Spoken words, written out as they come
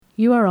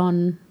You are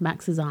on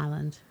Max's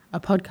Island, a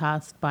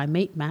podcast by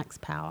Meet Max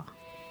Power.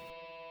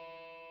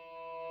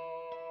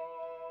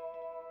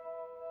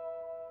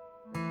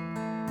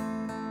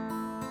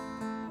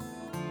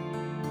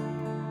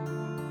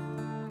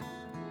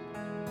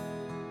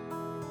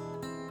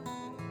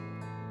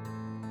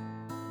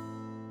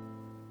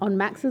 On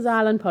Max's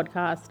Island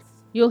podcast,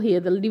 you'll hear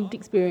the lived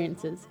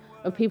experiences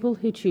of people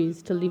who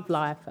choose to live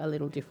life a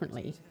little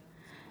differently.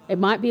 It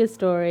might be a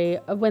story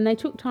of when they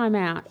took time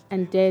out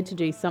and dared to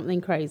do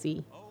something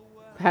crazy.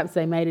 Perhaps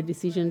they made a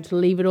decision to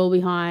leave it all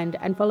behind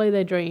and follow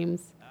their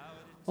dreams.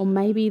 Or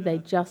maybe they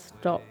just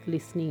stopped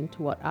listening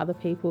to what other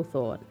people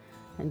thought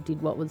and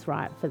did what was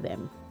right for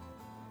them.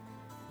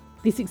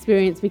 This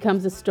experience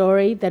becomes a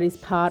story that is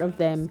part of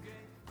them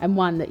and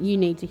one that you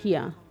need to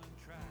hear.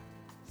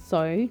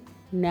 So,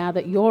 now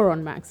that you're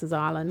on Max's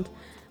Island,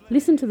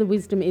 listen to the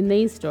wisdom in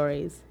these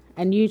stories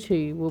and you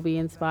too will be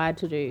inspired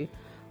to do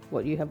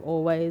what you have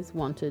always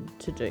wanted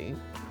to do.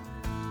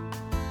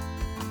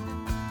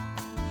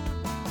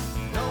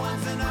 No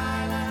one's an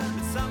island,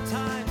 but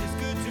sometimes it's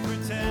good to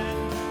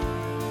pretend.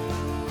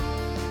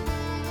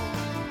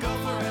 Go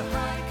for a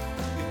hike,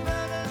 your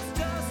burdens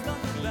just on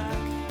the back.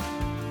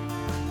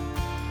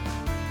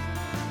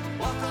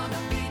 Walk on the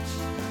beach,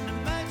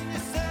 imagine you're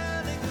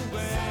sailing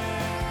away.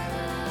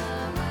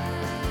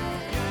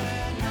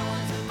 Yeah, no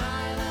one's an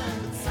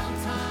island, but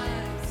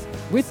sometimes.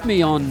 With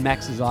me on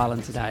Max's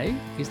Island today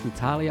is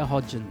Natalia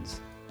Hodgins.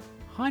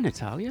 Hi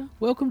Natalia,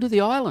 welcome to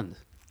the island.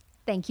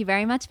 Thank you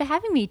very much for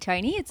having me,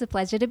 Tony. It's a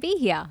pleasure to be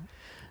here.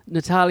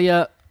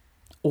 Natalia,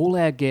 all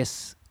our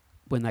guests,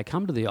 when they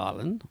come to the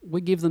island,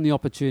 we give them the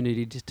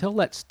opportunity to tell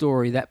that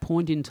story, that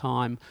point in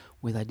time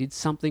where they did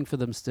something for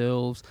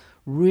themselves,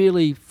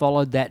 really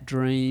followed that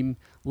dream,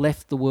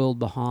 left the world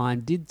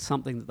behind, did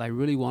something that they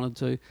really wanted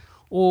to,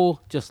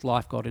 or just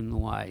life got in the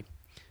way.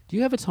 Do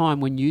you have a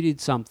time when you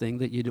did something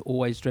that you'd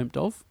always dreamt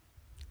of?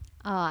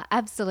 Oh,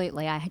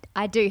 absolutely.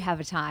 I do have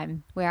a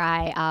time where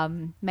I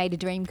made a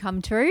dream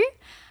come true.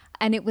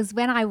 And it was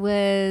when I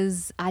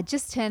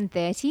just turned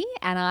 30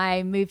 and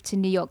I moved to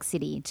New York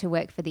City to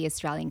work for the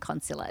Australian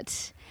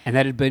consulate. And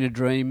that had been a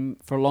dream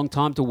for a long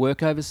time to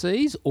work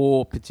overseas,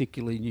 or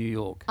particularly New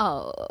York?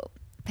 Oh,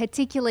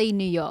 particularly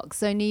New York.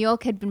 So New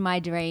York had been my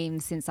dream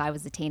since I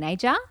was a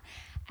teenager.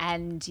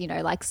 And, you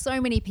know, like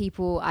so many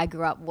people, I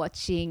grew up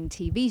watching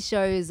TV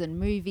shows and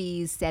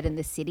movies set in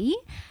the city.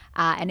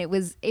 And it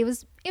was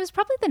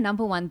probably the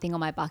number one thing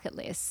on my bucket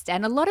list.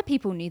 And a lot of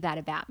people knew that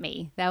about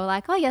me. They were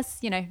like, oh, yes,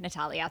 you know,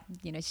 Natalia,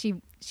 you know,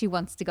 she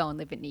wants to go and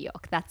live in New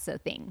York. That's her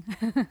thing.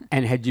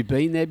 And had you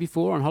been there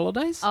before on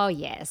holidays? Oh,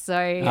 yeah. So.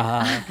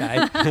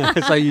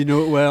 Okay. So you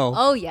knew it well.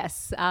 Oh,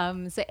 yes.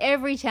 So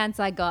every chance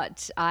I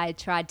got, I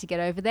tried to get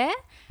over there.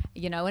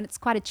 You know, and it's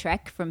quite a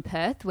trek from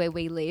Perth where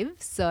we live.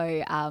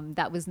 So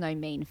that was no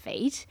mean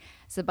feat.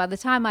 So by the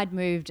time I'd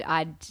moved,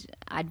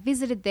 I'd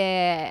visited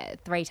there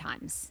 3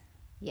 times.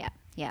 Yeah.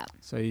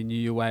 So you knew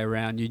your way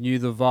around. You knew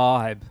the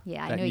vibe.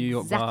 Yeah, I that knew New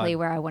York exactly vibe.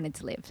 where I wanted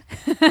to live.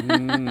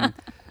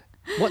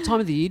 What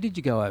time of the year did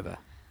you go over?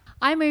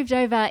 I moved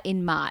over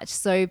in March,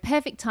 so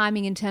perfect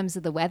timing in terms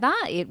of the weather.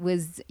 It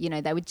was, you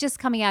know, they were just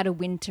coming out of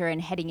winter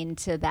and heading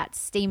into that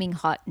steaming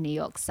hot New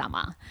York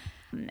summer.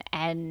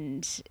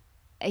 And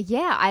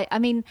yeah, I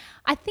mean,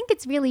 I think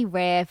it's really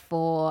rare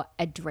for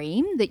a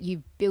dream that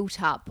you've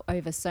built up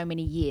over so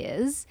many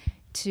years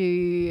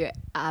to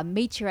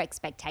meet your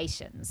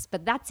expectations.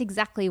 But that's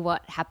exactly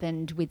what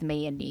happened with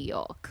me in New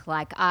York.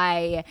 Like,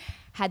 I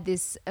had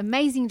this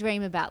amazing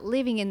dream about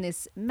living in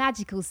this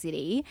magical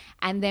city.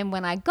 And then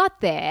when I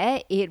got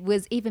there, it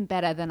was even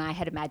better than I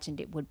had imagined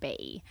it would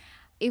be.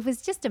 It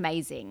was just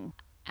amazing.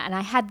 And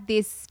I had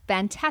this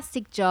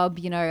fantastic job.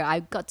 You know,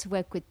 I got to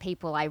work with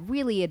people I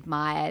really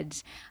admired.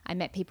 I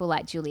met people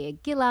like Julia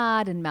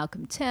Gillard and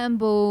Malcolm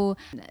Turnbull.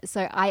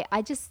 So I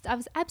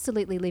was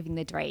absolutely living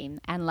the dream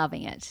and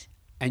loving it.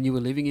 And you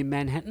were living in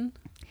Manhattan?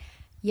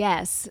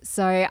 Yes.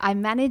 So I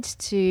managed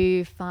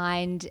to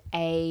find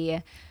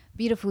a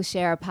beautiful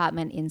share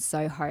apartment in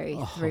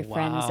Soho through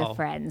friends of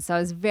friends. So I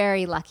was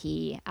very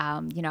lucky.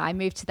 You know, I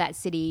moved to that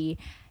city,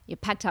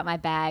 packed up my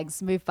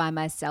bags, moved by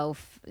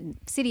myself,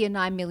 city of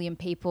 9 million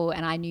people,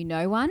 and I knew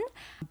no one.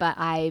 But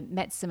I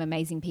met some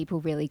amazing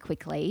people really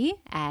quickly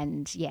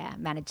and, yeah,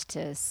 managed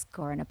to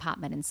score an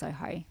apartment in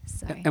Soho.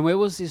 So. And where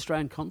was the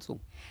Australian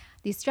consul?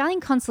 The Australian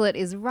consulate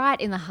is right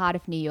in the heart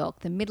of New York,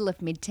 the middle of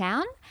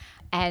Midtown.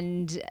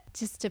 And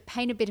just to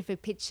paint a bit of a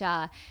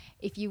picture,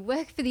 if you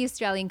work for the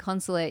Australian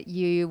consulate,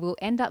 you will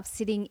end up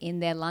sitting in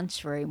their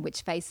lunchroom,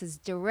 which faces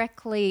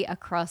directly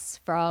across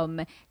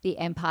from the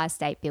Empire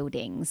State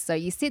Building. So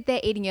you sit there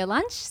eating your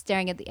lunch,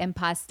 staring at the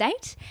Empire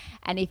State.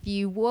 And if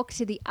you walk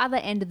to the other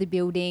end of the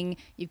building,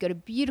 you've got a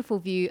beautiful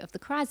view of the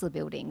Chrysler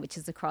Building, which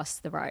is across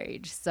the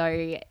road. So,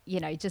 you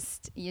know,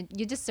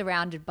 you're just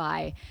surrounded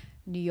by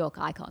New York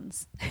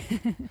icons.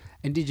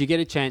 And did you get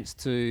a chance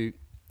to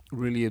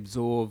really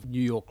absorb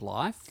New York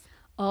life?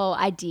 Oh,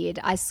 I did.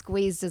 I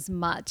squeezed as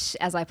much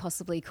as I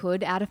possibly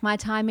could out of my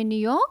time in New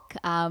York.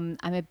 I'm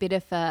a bit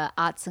of a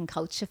arts and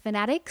culture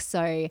fanatic,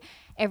 so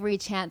every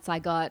chance I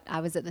got, I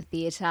was at the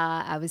theatre,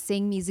 I was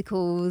seeing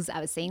musicals, I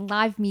was seeing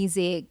live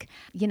music,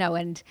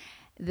 and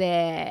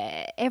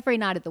there every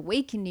night of the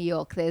week in New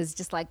York, there's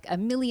just like a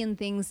million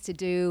things to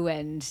do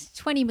and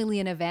 20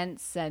 million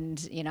events.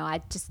 And,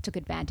 I just took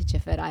advantage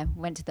of it. I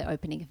went to the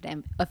opening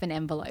of an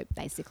envelope,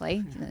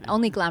 basically.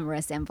 Only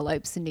glamorous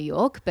envelopes in New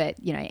York, but,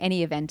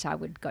 any event I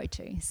would go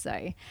to. So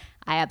I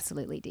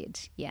absolutely did.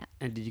 Yeah.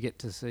 And did you get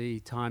to see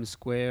Times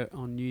Square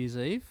on New Year's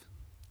Eve?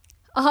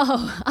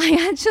 Oh,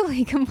 I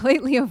actually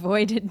completely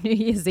avoided New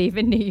Year's Eve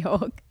in New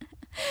York.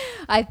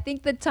 I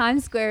think that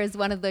Times Square is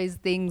one of those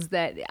things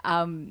that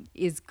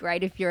is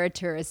great if you're a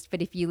tourist,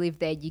 but if you live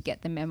there, you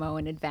get the memo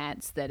in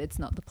advance that it's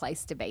not the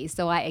place to be.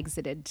 So I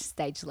exited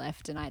stage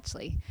left and I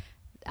actually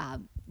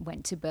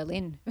went to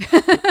Berlin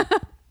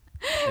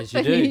As you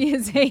for do. New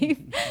Year's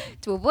Eve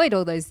to avoid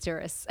all those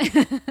tourists.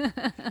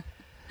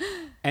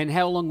 And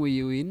how long were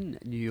you in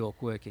New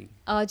York working?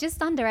 Oh,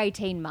 just under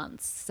 18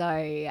 months. So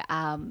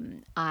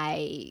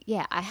I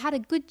had a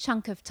good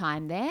chunk of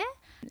time there.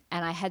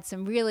 And I had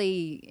some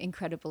really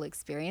incredible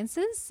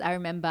experiences. I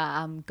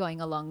remember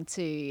going along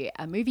to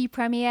a movie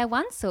premiere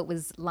once. So it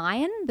was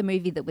Lion, the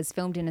movie that was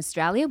filmed in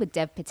Australia with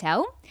Dev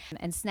Patel,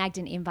 and snagged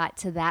an invite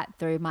to that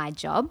through my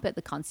job at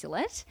the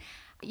consulate.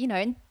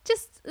 And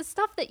just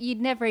stuff that you'd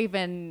never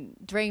even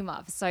dream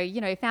of. So,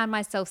 found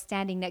myself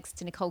standing next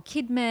to Nicole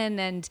Kidman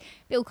and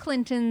Bill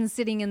Clinton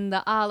sitting in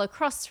the aisle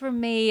across from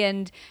me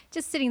and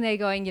just sitting there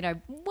going,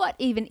 what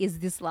even is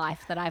this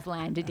life that I've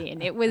landed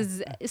in? It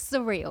was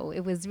surreal.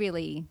 It was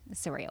really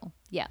surreal.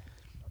 Yeah.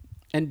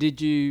 And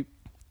did you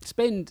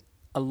spend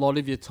a lot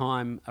of your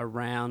time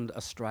around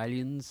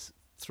Australians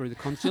through the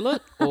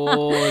consulate,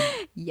 or?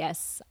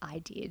 Yes, I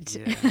did.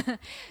 Yeah.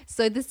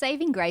 So the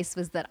saving grace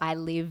was that I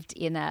lived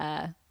in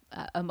a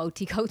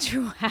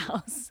multicultural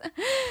house.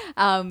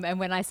 And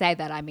when I say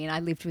that, I mean I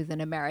lived with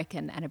an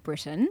American and a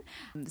Briton.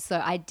 So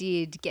I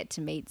did get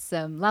to meet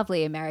some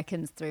lovely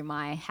Americans through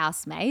my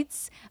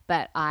housemates,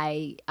 but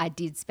I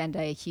did spend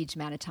a huge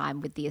amount of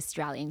time with the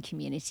Australian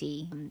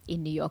community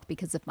in New York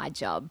because of my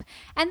job.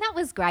 And that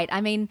was great. I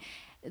mean,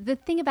 the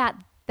thing about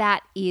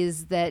that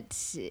is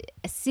that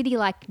a city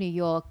like New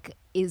York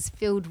is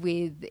filled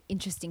with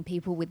interesting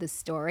people with a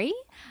story.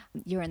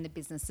 You're in the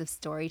business of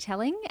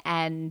storytelling.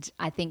 And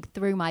I think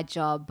through my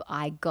job,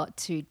 I got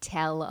to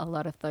tell a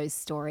lot of those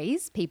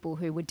stories, people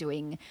who were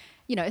doing,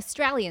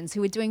 Australians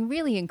who were doing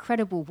really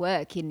incredible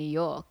work in New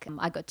York.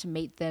 I got to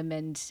meet them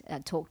and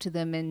talk to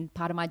them. And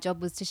part of my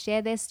job was to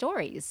share their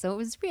stories. So it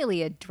was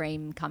really a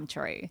dream come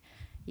true.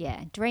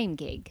 Yeah, dream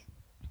gig.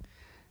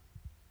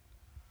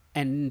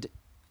 And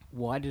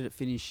why did it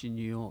finish in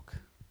New York?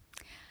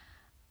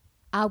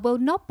 Well,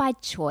 not by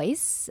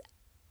choice.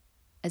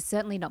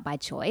 Certainly not by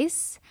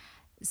choice.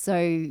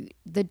 So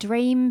the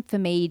dream for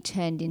me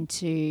turned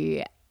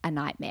into a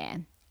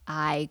nightmare.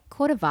 I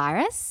caught a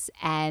virus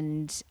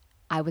and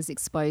I was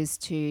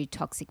exposed to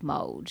toxic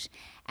mold.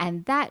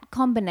 And that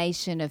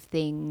combination of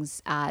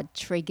things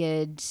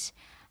triggered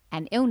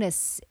an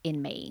illness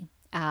in me.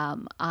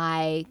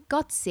 I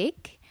got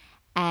sick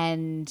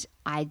and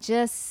I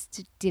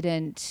just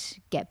didn't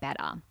get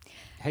better.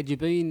 Had you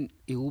been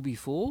ill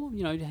before?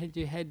 Had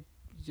you had,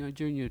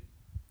 during your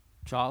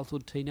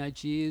childhood,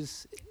 teenage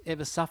years,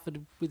 ever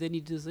suffered with any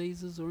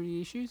diseases or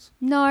any issues?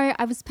 No,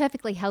 I was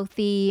perfectly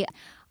healthy.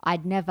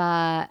 I'd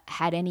never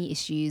had any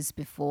issues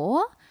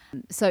before.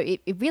 So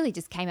it really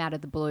just came out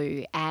of the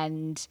blue.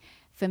 And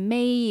for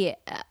me,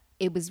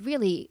 it was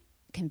really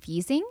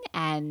confusing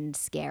and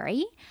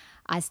scary.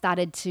 I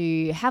started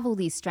to have all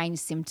these strange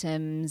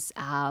symptoms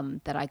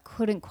that I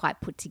couldn't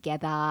quite put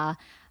together.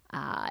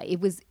 It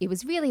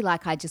was really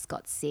like I just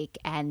got sick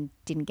and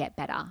didn't get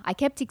better. I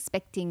kept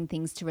expecting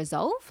things to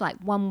resolve, like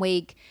 1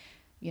 week,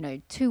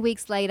 2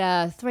 weeks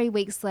later, 3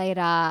 weeks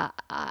later,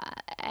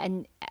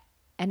 and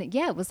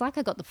it was like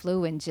I got the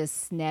flu and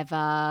just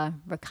never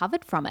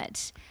recovered from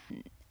it.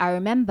 I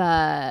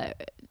remember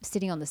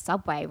sitting on the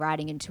subway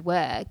riding into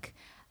work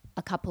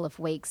a couple of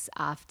weeks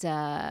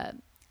after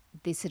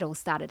this had all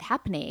started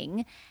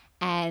happening,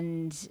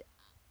 and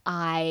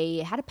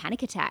I had a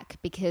panic attack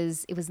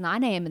because it was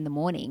 9 a.m. in the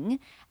morning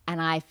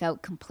and I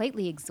felt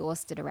completely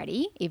exhausted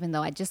already, even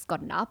though I'd just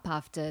gotten up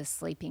after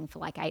sleeping for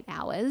like 8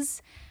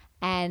 hours.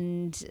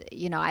 And,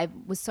 I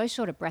was so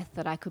short of breath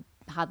that I could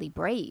hardly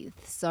breathe.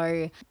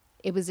 So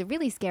it was a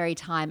really scary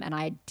time and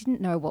I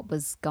didn't know what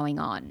was going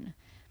on.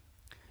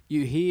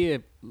 You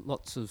hear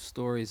lots of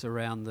stories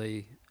around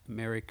the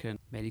American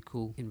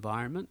medical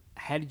environment.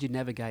 How did you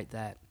navigate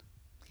that?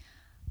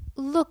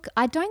 Look,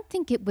 I don't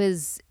think it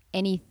was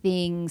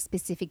anything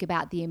specific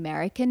about the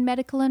American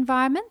medical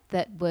environment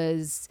that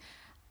was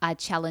a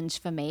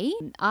challenge for me.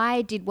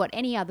 I did what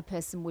any other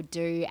person would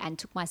do and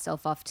took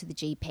myself off to the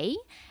GP,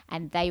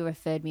 and they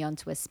referred me on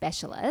to a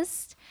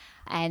specialist,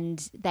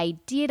 and they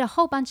did a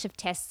whole bunch of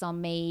tests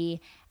on me,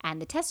 and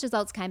the test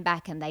results came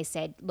back and they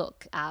said,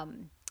 look,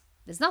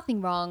 there's nothing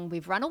wrong.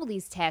 We've run all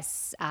these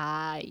tests.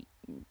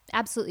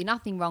 Absolutely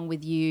nothing wrong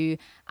with you.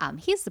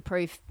 Here's the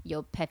proof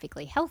you're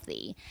perfectly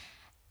healthy.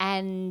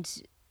 And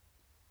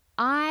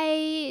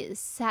I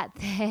sat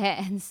there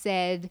and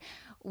said,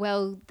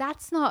 well,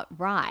 that's not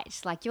right.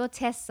 Like, your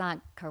tests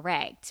aren't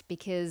correct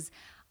because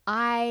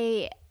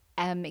I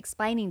am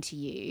explaining to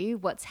you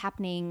what's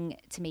happening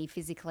to me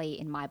physically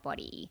in my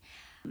body.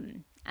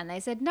 And they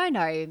said,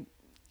 no,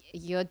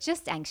 you're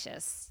just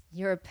anxious.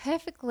 You're a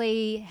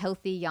perfectly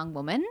healthy young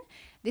woman.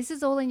 This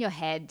is all in your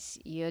head.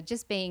 You're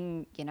just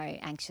being,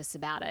 anxious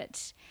about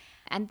it.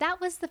 And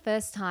that was the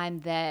first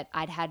time that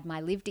I'd had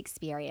my lived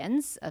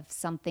experience of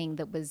something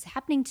that was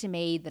happening to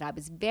me that I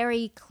was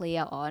very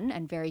clear on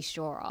and very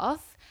sure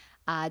of,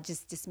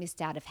 just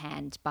dismissed out of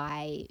hand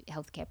by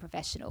healthcare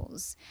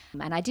professionals.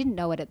 And I didn't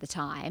know it at the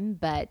time,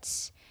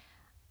 but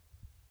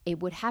it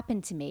would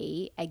happen to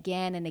me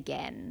again and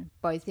again,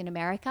 both in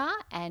America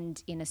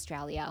and in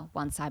Australia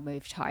once I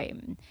moved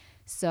home.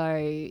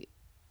 So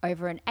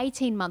over an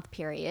 18-month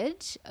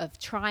period of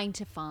trying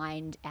to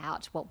find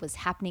out what was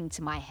happening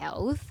to my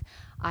health,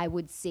 I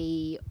would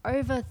see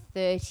over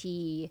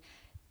 30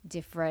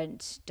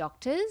 different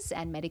doctors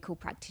and medical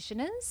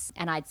practitioners.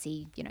 And I'd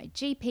see,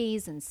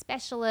 GPs and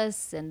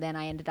specialists. And then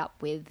I ended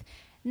up with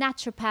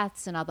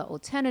naturopaths and other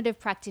alternative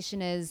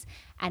practitioners.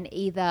 And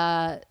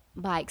either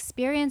my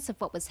experience of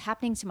what was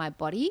happening to my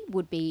body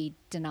would be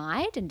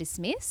denied and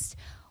dismissed,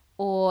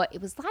 or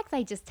it was like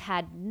they just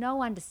had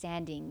no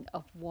understanding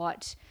of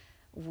what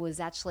was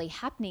actually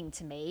happening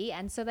to me,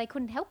 and so they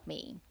couldn't help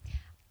me.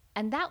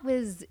 And that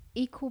was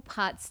equal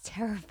parts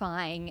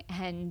terrifying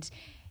and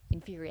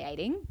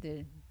infuriating,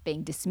 the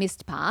being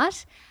dismissed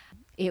part.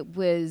 It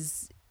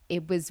was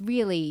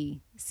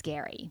really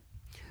scary.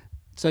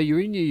 So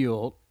you're in New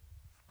York.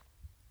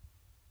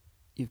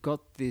 You've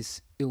got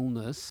this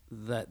illness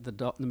that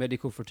the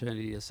medical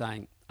fraternity is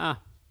saying,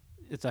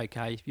 it's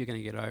okay, you're going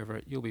to get over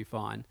it, you'll be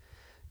fine.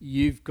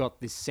 You've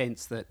got this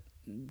sense that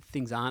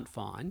things aren't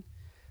fine.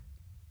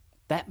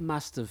 That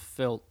must have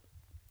felt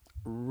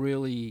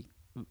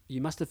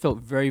you must have felt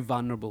very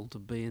vulnerable to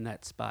be in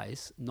that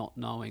space, not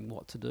knowing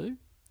what to do.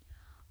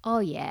 Oh,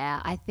 yeah.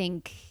 I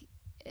think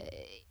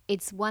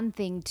it's one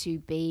thing to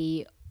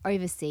be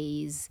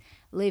overseas,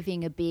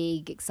 living a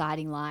big,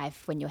 exciting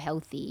life when you're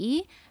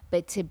healthy,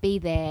 but to be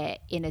there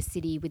in a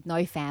city with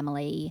no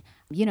family,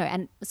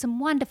 and some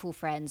wonderful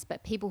friends,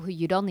 but people who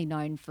you'd only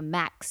known for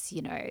max,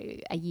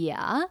 a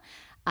year,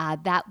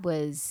 that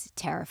was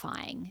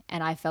terrifying.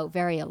 And I felt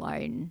very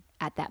alone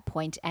at that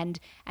point. And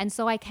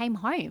so I came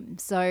home.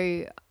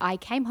 So I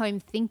came home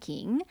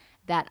thinking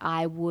that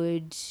I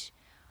would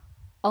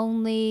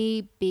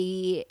only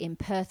be in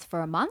Perth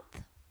for a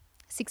month,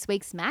 6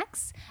 weeks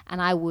max,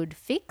 and I would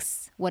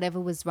fix whatever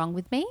was wrong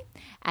with me,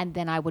 and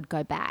then I would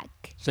go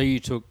back. So you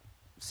took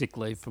sick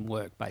leave from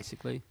work,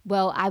 basically?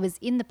 Well, I was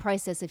in the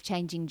process of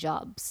changing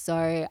jobs.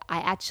 So I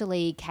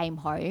actually came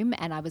home,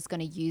 and I was going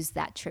to use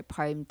that trip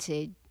home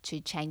to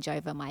change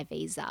over my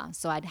visa.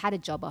 So I'd had a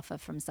job offer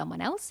from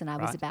someone else, and I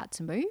was about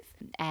to move.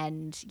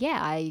 And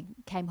I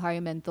came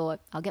home and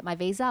thought, I'll get my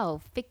visa, I'll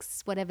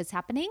fix whatever's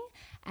happening,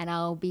 and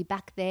I'll be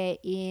back there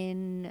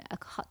in a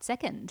hot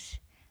second.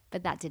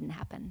 But that didn't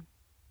happen.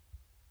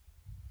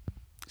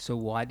 So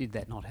why did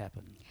that not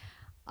happen?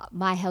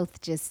 My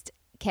health just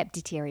kept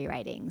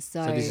deteriorating.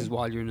 So this is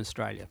while you're in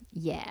Australia?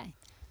 Yeah.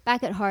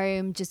 Back at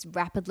home, just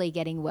rapidly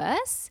getting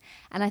worse.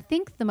 And I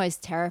think the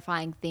most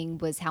terrifying thing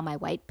was how my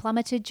weight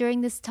plummeted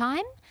during this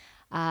time.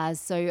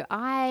 So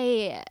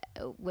I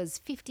was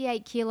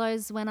 58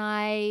 kilos when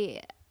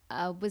I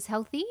was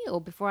healthy,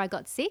 or before I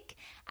got sick,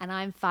 and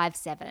I'm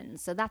 5'7".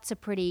 So that's a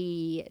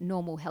pretty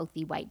normal,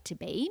 healthy weight to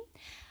be.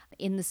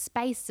 In the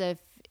space of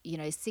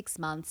 6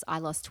 months, I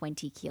lost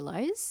 20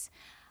 kilos.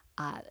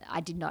 I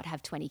did not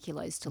have 20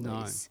 kilos to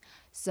lose.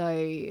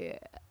 So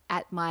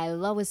at my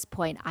lowest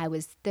point, I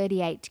was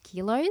 38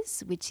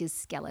 kilos, which is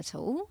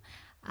skeletal.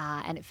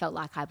 And it felt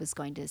like I was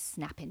going to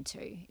snap in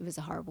two. It was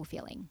a horrible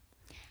feeling.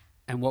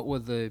 And what were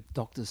the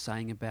doctors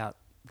saying about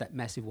that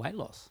massive weight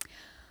loss?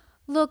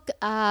 Look,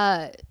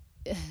 the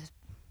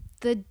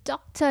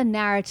doctor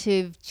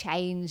narrative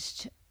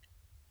changed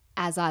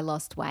as I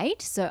lost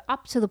weight. So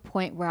up to the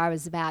point where I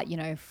was about,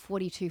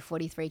 42,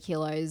 43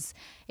 kilos,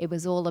 it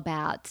was all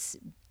about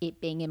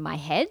it being in my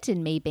head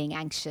and me being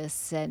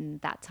anxious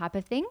and that type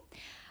of thing.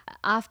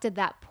 After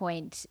that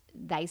point,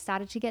 they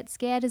started to get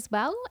scared as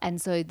well. And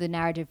so the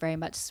narrative very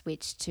much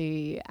switched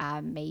to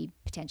me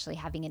potentially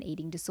having an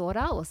eating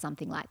disorder or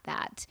something like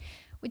that,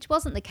 which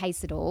wasn't the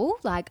case at all.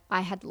 Like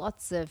I have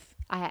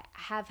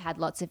had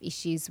lots of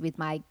issues with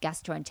my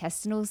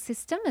gastrointestinal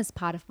system as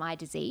part of my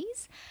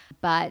disease,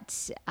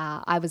 but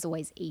I was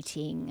always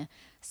eating,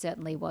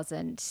 certainly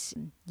wasn't,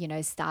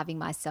 starving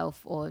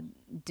myself or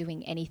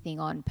doing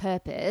anything on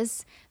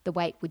purpose. The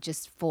weight would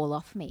just fall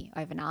off me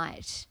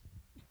overnight.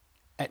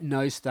 At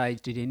no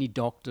stage did any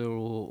doctor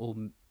or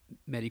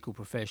medical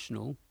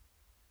professional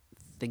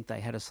think they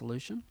had a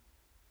solution?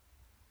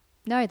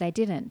 No, they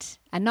didn't.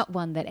 And not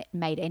one that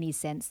made any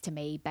sense to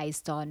me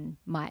based on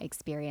my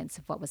experience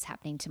of what was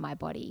happening to my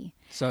body.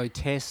 So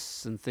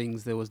tests and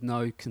things, there was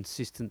no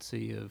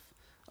consistency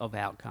of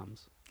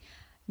outcomes?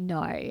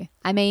 No.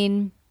 I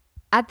mean,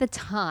 At the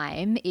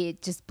time,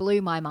 it just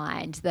blew my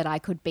mind that I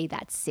could be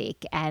that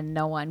sick and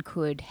no one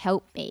could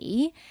help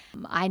me.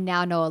 I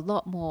now know a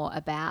lot more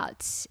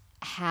about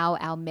how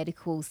our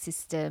medical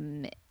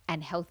system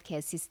and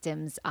healthcare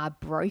systems are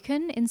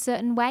broken in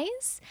certain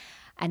ways.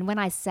 And when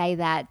I say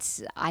that,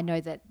 I know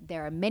that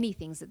there are many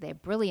things that they're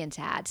brilliant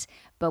at,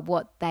 but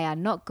what they are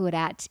not good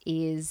at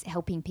is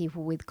helping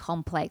people with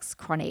complex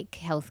chronic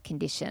health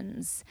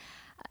conditions.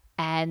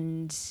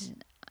 And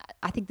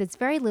I think there's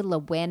very little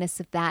awareness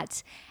of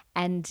that.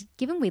 And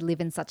given we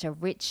live in such a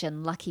rich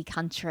and lucky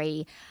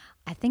country,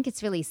 I think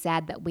it's really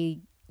sad that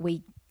we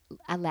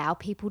allow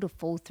people to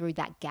fall through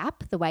that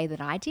gap the way that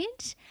I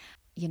did.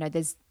 You know,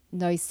 there's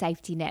no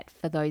safety net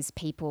for those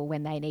people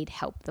when they need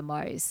help the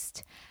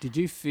most. Did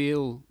you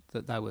feel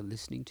that they were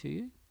listening to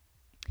you?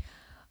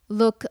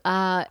 Look,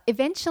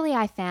 eventually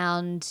I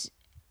found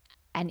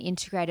an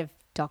integrative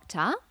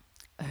doctor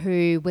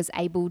who was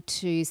able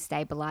to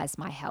stabilize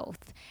my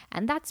health.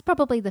 And that's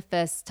probably the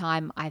first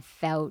time I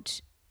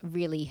felt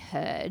really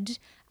heard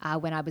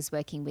when I was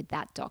working with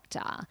that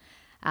doctor.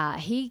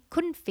 He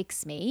couldn't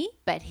fix me,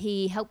 but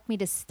he helped me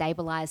to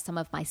stabilize some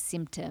of my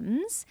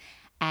symptoms.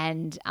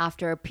 And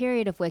after a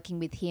period of working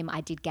with him,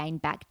 I did gain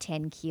back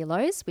 10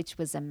 kilos, which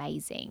was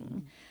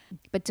amazing.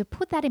 But to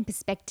put that in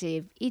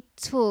perspective, it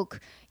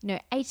took,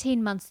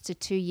 18 months to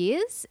 2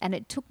 years, and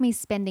it took me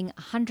spending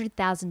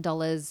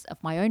 $100,000 of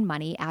my own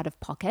money out of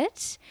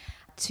pocket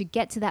to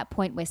get to that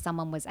point where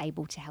someone was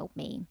able to help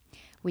me,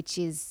 which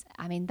is,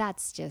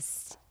 that's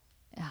just,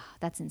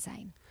 that's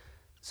insane.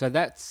 So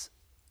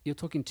you're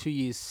talking 2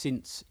 years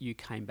since you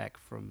came back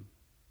from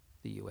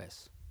the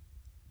US.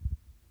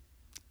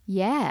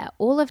 Yeah,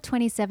 all of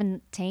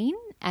 2017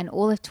 and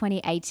all of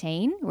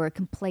 2018 were a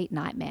complete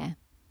nightmare.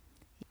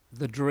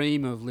 The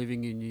dream of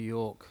living in New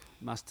York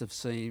must have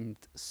seemed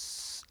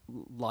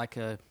like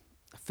a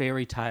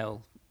fairy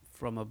tale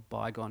from a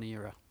bygone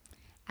era.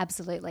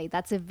 Absolutely.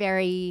 That's a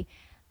very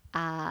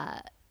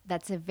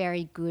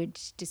good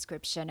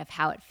description of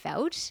how it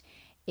felt.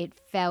 It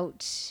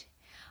felt,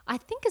 I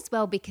think as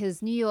well,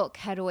 because New York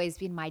had always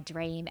been my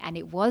dream and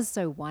it was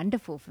so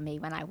wonderful for me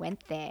when I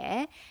went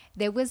there.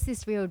 There was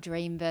this real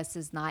dream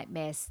versus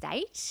nightmare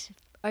state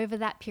over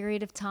that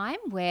period of time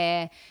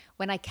where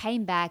when I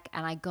came back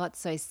and I got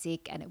so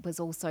sick and it was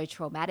all so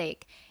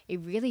traumatic, it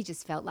really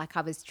just felt like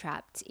I was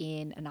trapped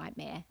in a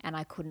nightmare and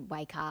I couldn't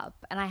wake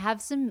up. And I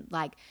have some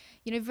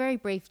very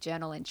brief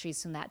journal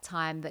entries from that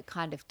time that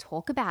kind of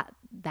talk about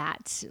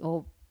that,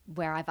 or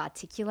where I've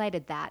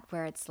articulated that,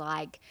 where it's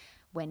like,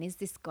 when is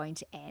this going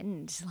to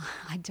end?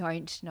 I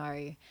don't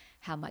know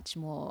how much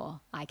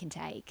more I can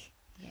take.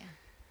 Yeah.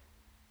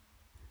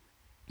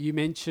 You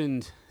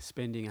mentioned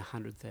spending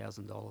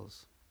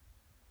 $100,000.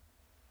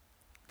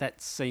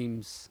 That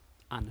seems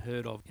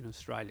unheard of in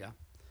Australia,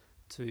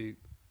 to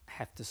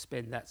have to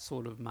spend that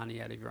sort of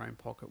money out of your own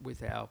pocket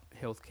with our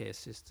healthcare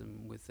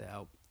system, with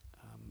our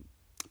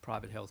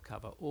private health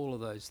cover, all of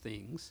those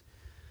things.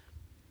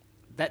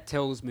 That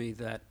tells me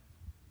that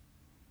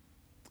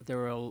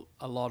there are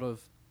a lot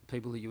of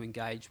people that you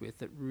engage with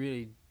that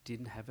really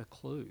didn't have a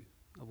clue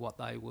of what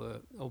they were,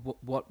 or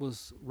what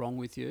was wrong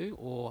with you,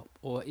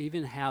 or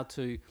even how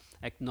to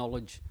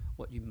acknowledge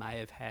what you may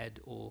have had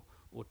or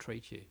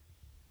treat you.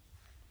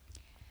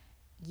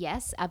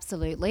 Yes,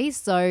 absolutely.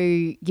 So,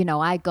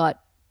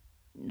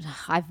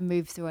 I've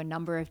moved through a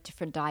number of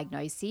different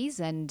diagnoses,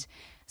 and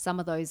some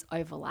of those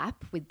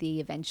overlap with the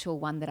eventual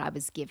one that I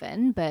was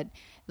given. But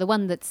the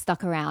one that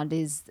stuck around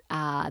is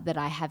that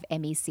I have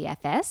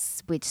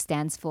ME/CFS, which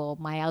stands for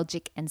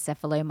myalgic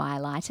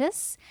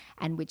encephalomyelitis,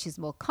 and which is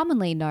more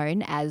commonly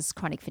known as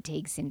chronic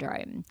fatigue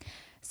syndrome.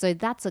 So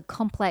that's a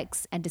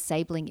complex and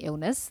disabling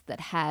illness that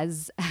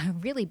has a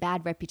really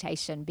bad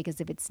reputation because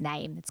of its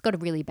name. It's got a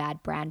really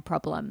bad brand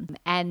problem,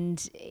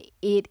 and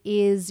it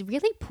is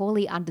really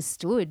poorly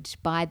understood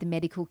by the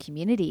medical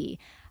community.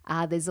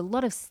 There's a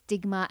lot of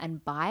stigma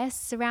and bias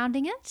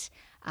surrounding it.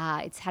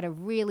 It's had a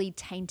really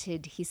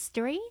tainted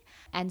history.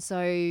 And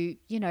so,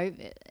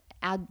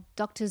 our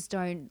doctors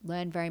don't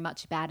learn very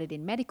much about it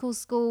in medical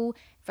school.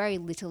 Very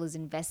little is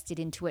invested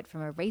into it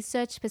from a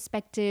research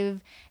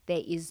perspective.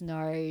 There is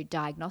no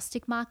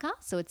diagnostic marker,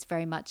 so it's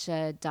very much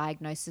a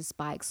diagnosis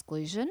by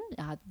exclusion.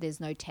 There's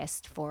no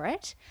test for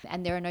it,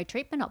 and there are no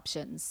treatment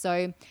options.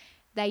 So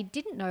they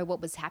didn't know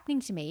what was happening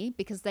to me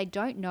because they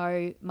don't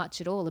know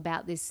much at all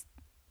about this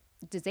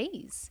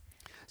disease.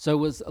 So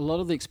was a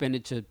lot of the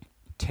expenditure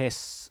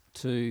tests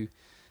to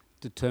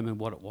determine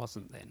what it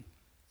wasn't then?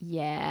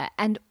 Yeah,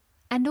 and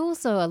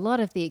also a lot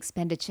of the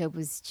expenditure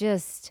was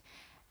just,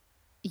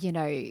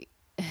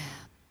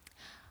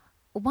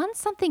 once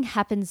something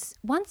happens,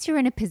 once you're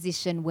in a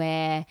position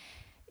where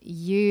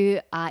you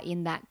are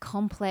in that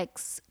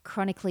complex,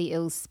 chronically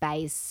ill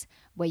space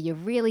where you're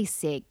really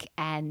sick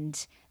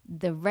and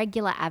the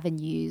regular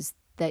avenues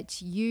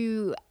that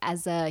you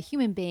as a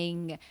human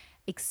being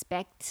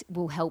expect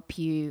will help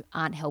you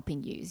aren't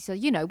helping you. So,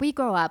 we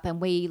grow up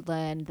and we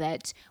learn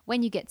that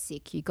when you get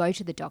sick, you go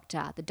to the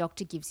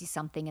doctor gives you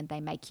something and they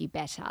make you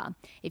better.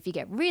 If you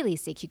get really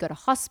sick, you go to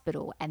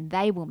hospital and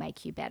they will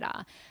make you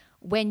better.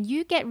 when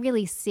you get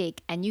really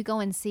sick and you go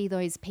and see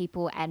those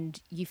people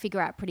and you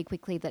figure out pretty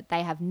quickly that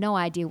they have no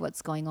idea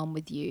what's going on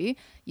with you,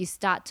 you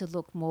start to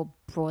look more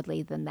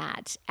broadly than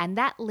that. And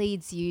that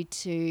leads you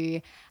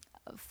to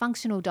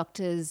functional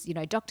doctors,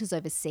 doctors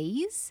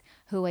overseas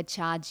who are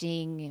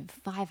charging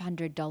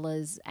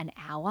 $500 an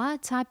hour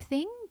type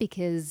thing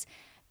because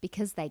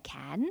they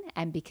can,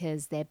 and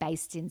because they're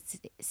based in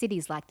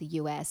cities like the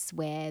US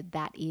where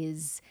that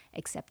is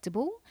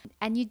acceptable.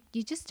 And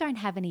you just don't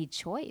have any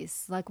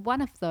choice. Like,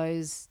 one of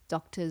those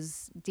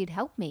doctors did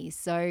help me.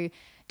 So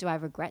do I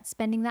regret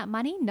spending that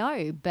money?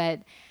 No,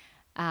 but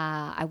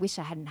I wish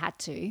I hadn't had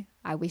to.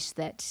 I wish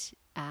that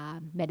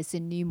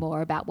medicine knew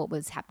more about what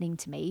was happening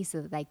to me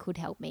so that they could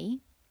help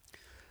me.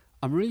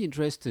 I'm really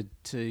interested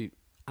to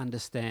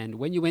understand,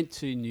 when you went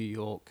to New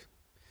York,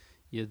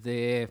 you're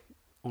there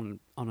on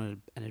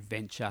an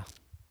adventure,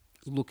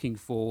 looking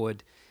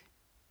forward,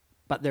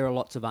 but there are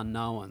lots of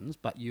unknowns,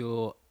 but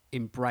you're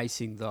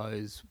embracing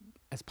those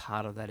as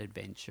part of that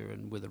adventure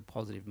and with a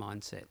positive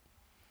mindset.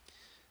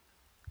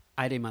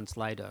 18 months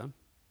later,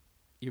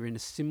 you're in a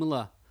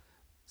similar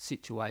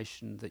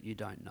situation that you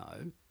don't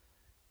know,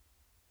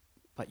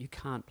 but you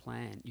can't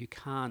plan, you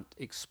can't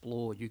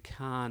explore, you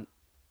can't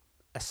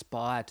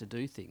aspire to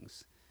do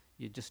things.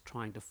 You're just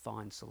trying to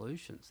find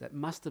solutions. That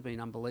must have been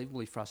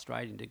unbelievably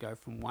frustrating, to go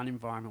from one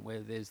environment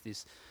where there's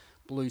this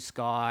blue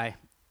sky,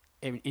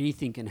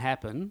 anything can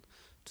happen,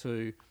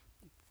 to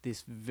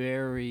this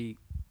very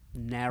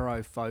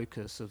narrow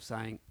focus of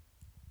saying,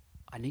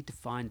 I need to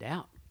find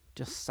out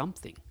just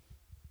something.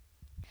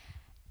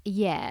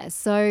 Yeah,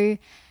 so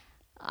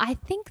I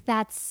think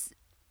that's,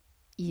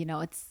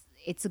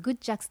 it's a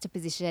good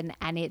juxtaposition,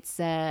 and it's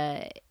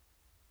a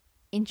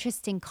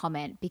interesting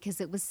comment,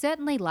 because it was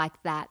certainly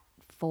like that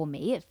for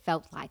me. It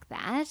felt like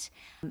that.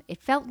 It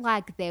felt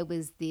like there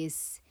was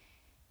this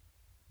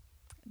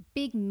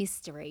big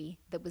mystery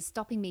that was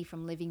stopping me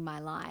from living my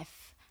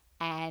life,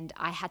 and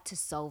I had to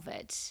solve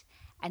it.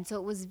 And so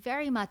it was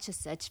very much a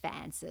search for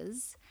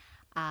answers,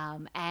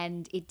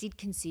 and it did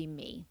consume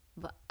me.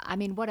 I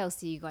mean, what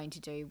else are you going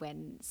to do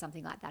when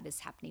something like that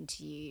is happening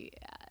to you?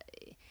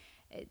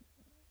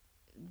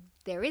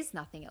 There is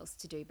nothing else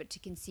to do but to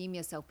consume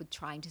yourself with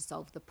trying to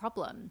solve the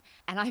problem.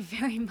 And I'm a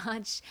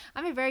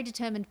very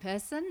determined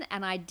person,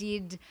 and I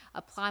did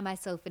apply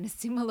myself in a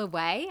similar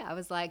way. I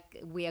was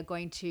like, we are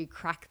going to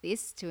crack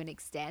this to an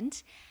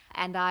extent.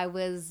 And I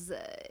was,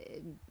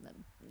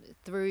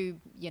 through,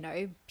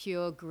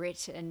 pure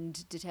grit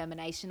and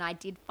determination, I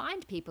did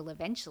find people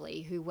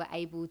eventually who were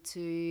able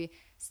to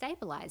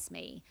stabilize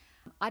me.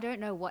 I don't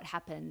know what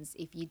happens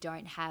if you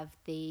don't have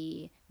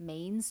the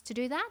means to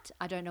do that.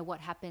 I don't know what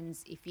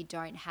happens if you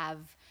don't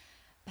have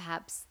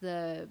perhaps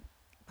the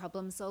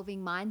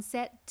problem-solving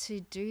mindset to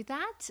do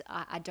that.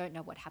 I don't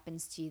know what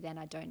happens to you then.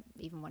 I don't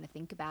even want to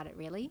think about it,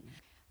 really.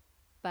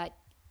 But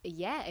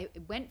yeah,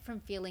 it went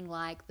from feeling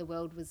like the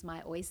world was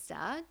my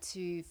oyster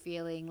to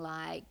feeling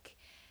like,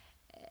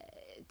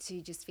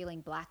 to just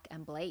feeling black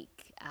and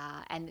bleak.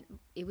 And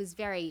it was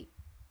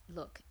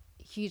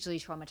hugely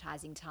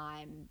traumatizing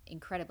time,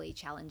 incredibly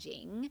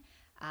challenging,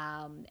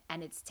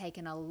 and it's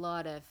taken a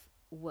lot of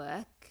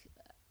work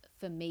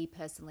for me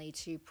personally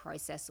to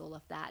process all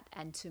of that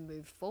and to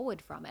move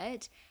forward from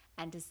it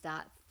and to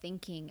start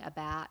thinking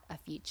about a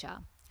future.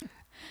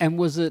 And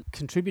was it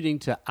contributing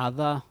to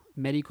other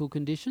medical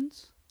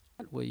conditions?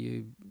 Were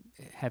you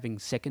having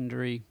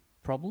secondary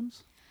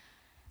problems?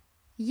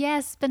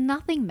 Yes, but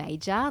nothing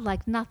major,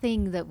 like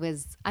nothing that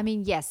was,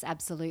 yes,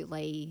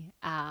 absolutely.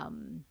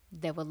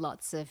 There were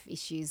lots of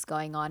issues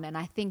going on. And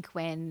I think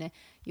when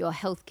your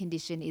health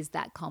condition is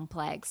that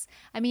complex,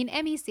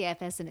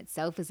 ME/CFS in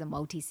itself is a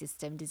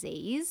multi-system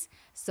disease.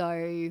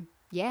 So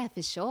yeah,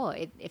 for sure.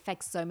 It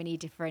affects so many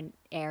different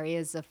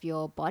areas of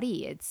your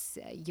body. It's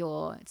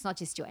not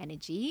just your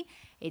energy,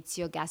 it's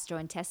your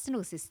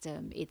gastrointestinal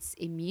system, it's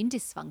immune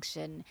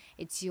dysfunction,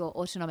 it's your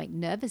autonomic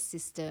nervous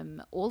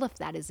system. All of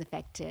that is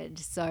affected.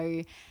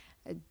 So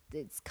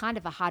it's kind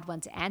of a hard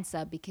one to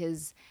answer,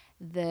 because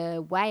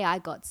the way I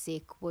got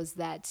sick was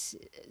that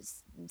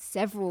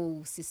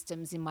several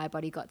systems in my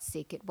body got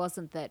sick. It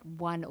wasn't that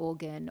one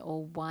organ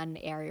or one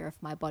area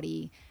of my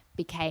body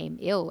became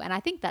ill. And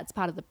I think that's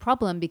part of the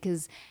problem,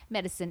 because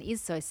medicine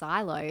is so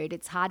siloed.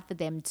 It's hard for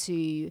them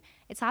to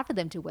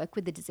work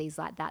with a disease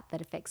like that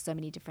affects so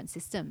many different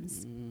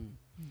systems.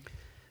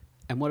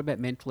 And what about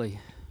mentally?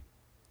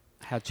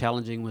 How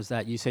challenging was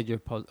that? You said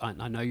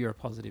I know you're a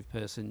positive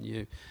person.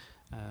 You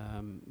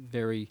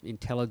very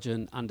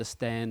intelligent,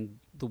 understand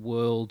the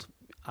world,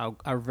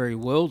 are very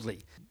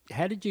worldly.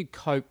 How did you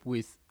cope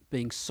with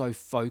being so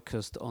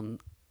focused on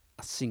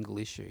a single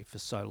issue for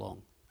so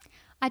long?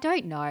 I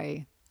don't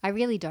know. I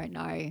really don't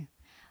know.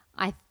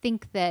 I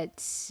think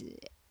that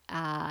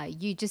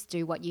you just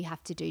do what you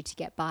have to do to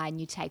get by, and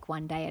you take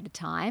one day at a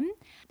time.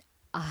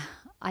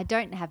 I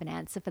don't have an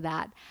answer for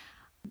that.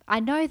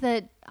 I know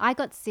that I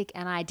got sick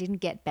and I didn't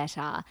get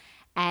better.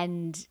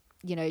 And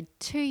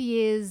 2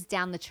 years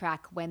down the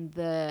track, when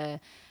the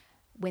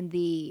when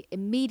the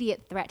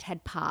immediate threat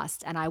had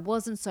passed and I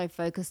wasn't so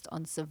focused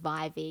on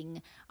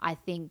surviving, I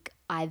think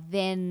I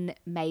then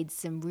made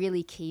some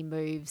really key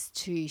moves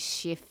to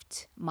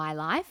shift my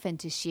life and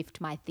to shift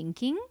my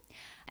thinking.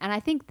 And I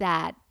think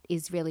that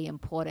is really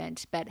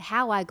important. But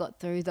how I got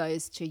through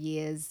those 2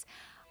 years,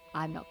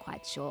 I'm not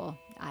quite sure.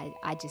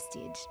 I just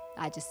did.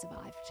 I just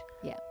survived.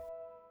 Yeah.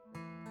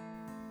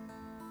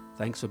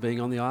 Thanks for being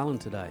on the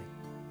island today.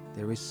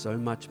 There is so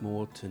much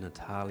more to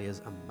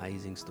Natalia's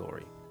amazing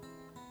story.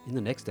 In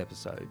the next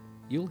episode,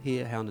 you'll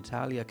hear how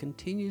Natalia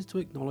continues to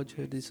acknowledge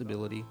her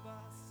disability,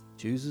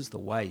 chooses the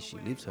way she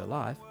lives her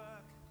life,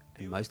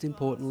 and most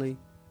importantly,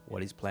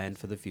 what is planned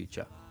for the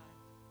future.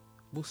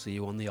 We'll see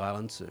you on the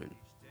island soon.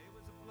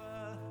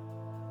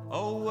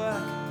 Oh,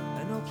 work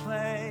and no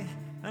play,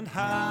 and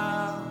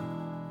how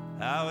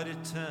it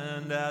had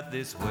turned out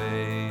this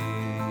way.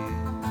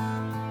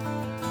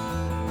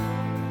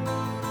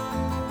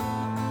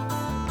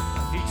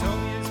 He told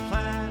me his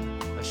plan,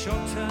 a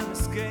short-term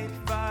escape,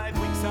 5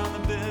 weeks on the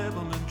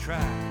Bibbleman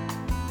track.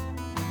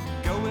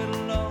 Go it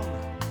alone,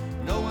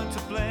 no one to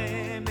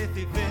blame if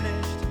he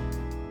finished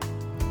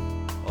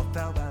or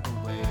fell by the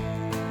way.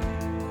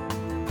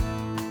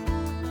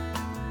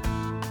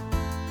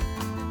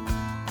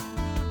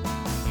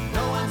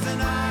 No one's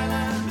an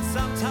island, but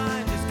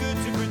sometimes it's good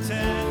to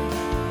pretend.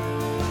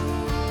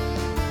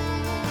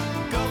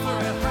 Go for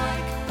a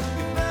hike,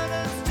 your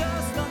burden's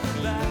just on your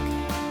back.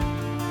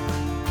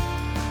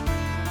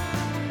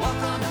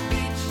 Walk on the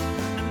beach,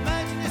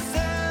 imagine you're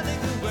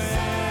sailing away.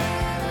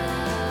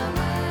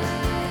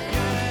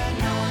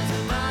 Yeah, no one's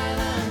an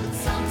island, but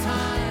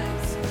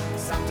sometimes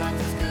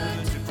it's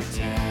good to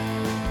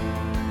pretend.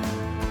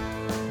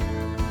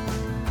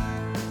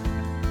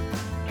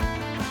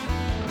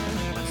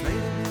 Much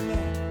later we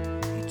met,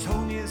 he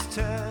told me his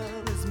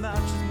turn as much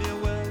as mere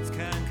words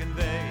can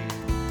convey.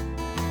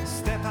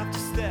 Step after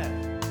step,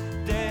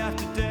 day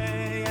after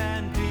day,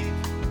 and deep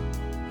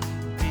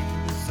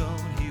in the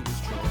zone he was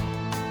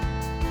drawn.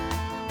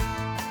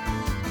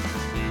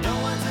 No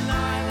one's an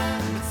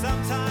island, but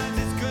sometimes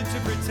it's good to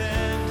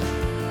pretend.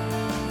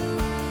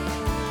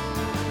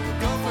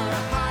 Go for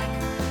a hike,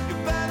 your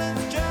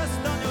burden's just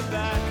on your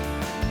back.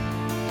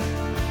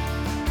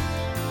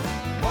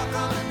 Walk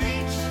on the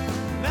beach,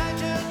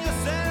 imagine you're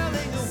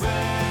sailing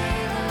away.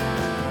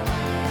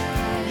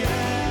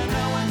 Yeah,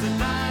 no one's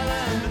an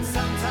island, but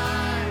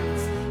sometimes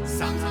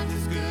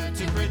it's good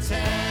to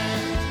pretend.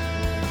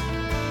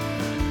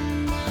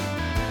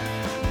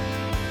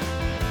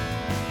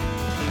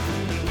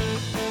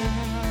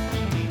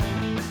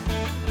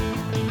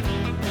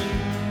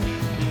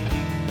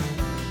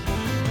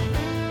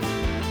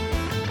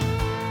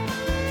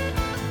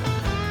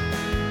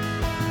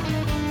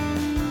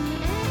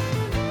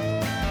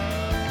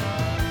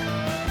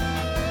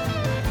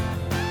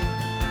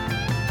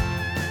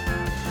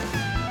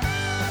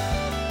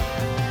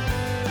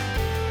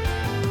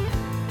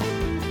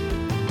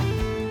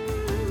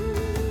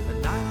 A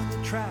night on the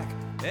track,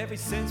 every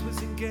sense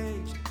was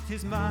engaged.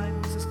 His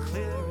mind was as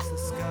clear as the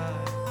sky.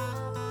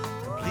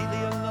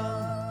 Completely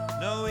alone,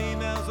 no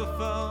emails or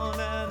phone,